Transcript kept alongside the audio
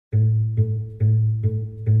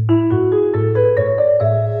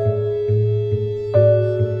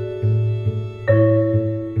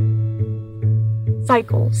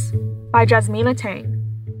Cycles by Jasmina Tang.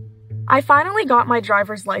 I finally got my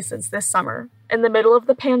driver's license this summer, in the middle of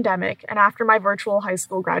the pandemic and after my virtual high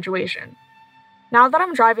school graduation. Now that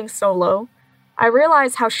I'm driving solo, I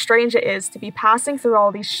realize how strange it is to be passing through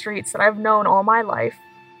all these streets that I've known all my life,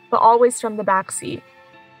 but always from the back seat.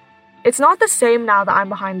 It's not the same now that I'm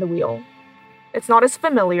behind the wheel. It's not as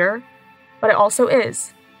familiar, but it also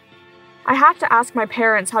is. I have to ask my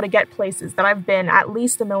parents how to get places that I've been at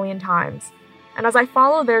least 1,000,000 times, and as I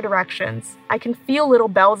follow their directions, I can feel little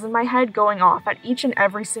bells in my head going off at each and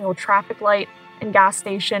every single traffic light and gas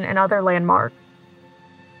station and other landmark.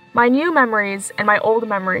 My new memories and my old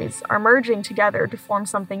memories are merging together to form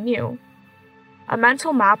something new. A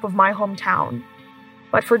mental map of my hometown,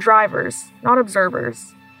 but for drivers, not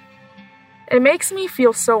observers. It makes me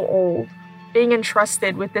feel so old, being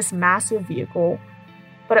entrusted with this massive vehicle,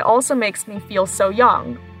 but it also makes me feel so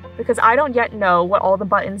young, because I don't yet know what all the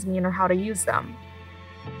buttons mean or how to use them.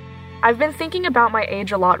 I've been thinking about my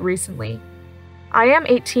age a lot recently. I am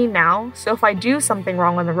 18 now, so if I do something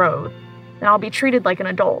wrong on the road, then I'll be treated like an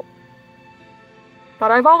adult.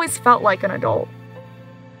 But I've always felt like an adult.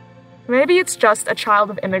 Maybe it's just a child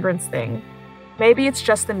of immigrants thing. Maybe it's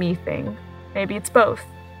just a me thing. Maybe it's both.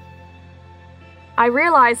 I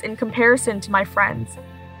realize in comparison to my friends,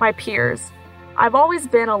 my peers, I've always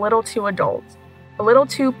been a little too adult, a little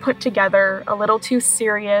too put together, a little too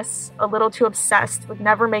serious, a little too obsessed with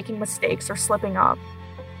never making mistakes or slipping up.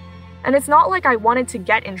 And it's not like I wanted to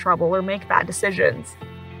get in trouble or make bad decisions.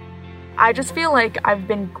 I just feel like I've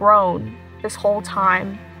been grown this whole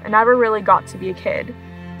time and never really got to be a kid.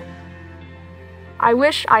 I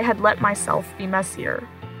wish I had let myself be messier.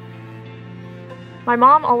 My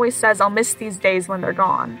mom always says I'll miss these days when they're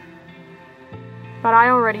gone. But I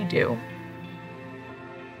already do.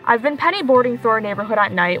 I've been penny boarding through our neighborhood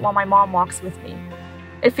at night while my mom walks with me.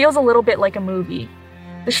 It feels a little bit like a movie.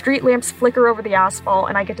 The street lamps flicker over the asphalt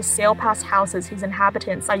and I get to sail past houses whose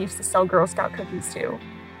inhabitants I used to sell Girl Scout cookies to.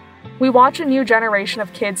 We watch a new generation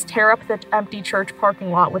of kids tear up the empty church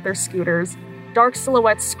parking lot with their scooters, dark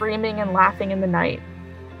silhouettes screaming and laughing in the night.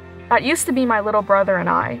 That used to be my little brother and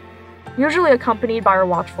I, usually accompanied by our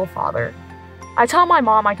watchful father. I tell my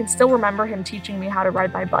mom I can still remember him teaching me how to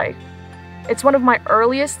ride my bike. It's one of my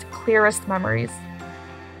earliest, clearest memories.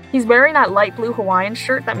 He's wearing that light blue Hawaiian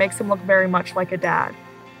shirt that makes him look very much like a dad.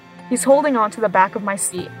 He's holding on to the back of my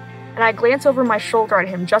seat, and I glance over my shoulder at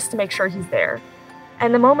him just to make sure he's there.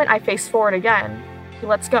 And the moment I face forward again, he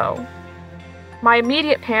lets go. My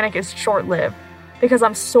immediate panic is short-lived, because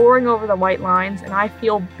I'm soaring over the white lines and I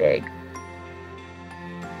feel big.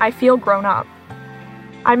 I feel grown up.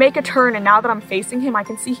 I make a turn and now that I'm facing him, I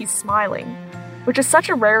can see he's smiling, which is such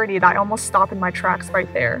a rarity that I almost stop in my tracks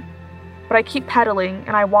right there. But I keep pedaling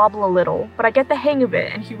and I wobble a little, but I get the hang of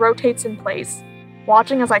it and he rotates in place,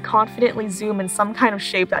 watching as I confidently zoom in some kind of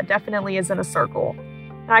shape that definitely isn't a circle.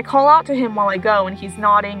 And I call out to him while I go and he's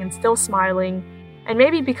nodding and still smiling, and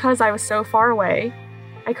maybe because I was so far away,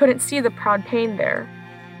 I couldn't see the proud pain there.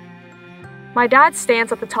 My dad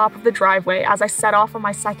stands at the top of the driveway as I set off on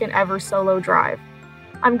my second ever solo drive.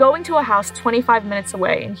 I'm going to a house 25 minutes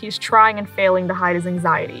away and he's trying and failing to hide his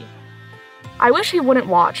anxiety. I wish he wouldn't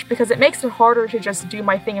watch because it makes it harder to just do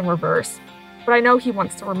my thing in reverse, but I know he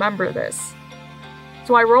wants to remember this.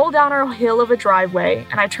 So I roll down our hill of a driveway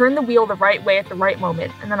and I turn the wheel the right way at the right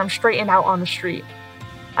moment and then I'm straightened out on the street.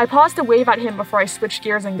 I pause to wave at him before I switch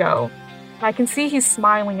gears and go, and I can see he's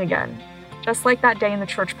smiling again, just like that day in the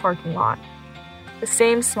church parking lot. The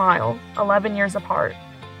same smile, 11 years apart.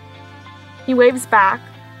 He waves back,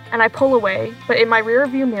 and I pull away, but in my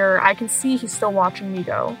rearview mirror I can see he's still watching me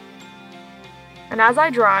go. And as I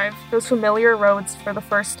drive those familiar roads for the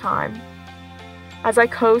first time, as I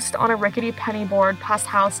coast on a rickety penny board past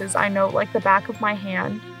houses I know like the back of my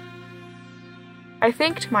hand, I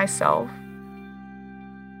think to myself,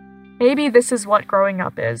 maybe this is what growing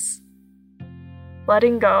up is.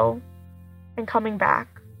 Letting go and coming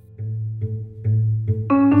back.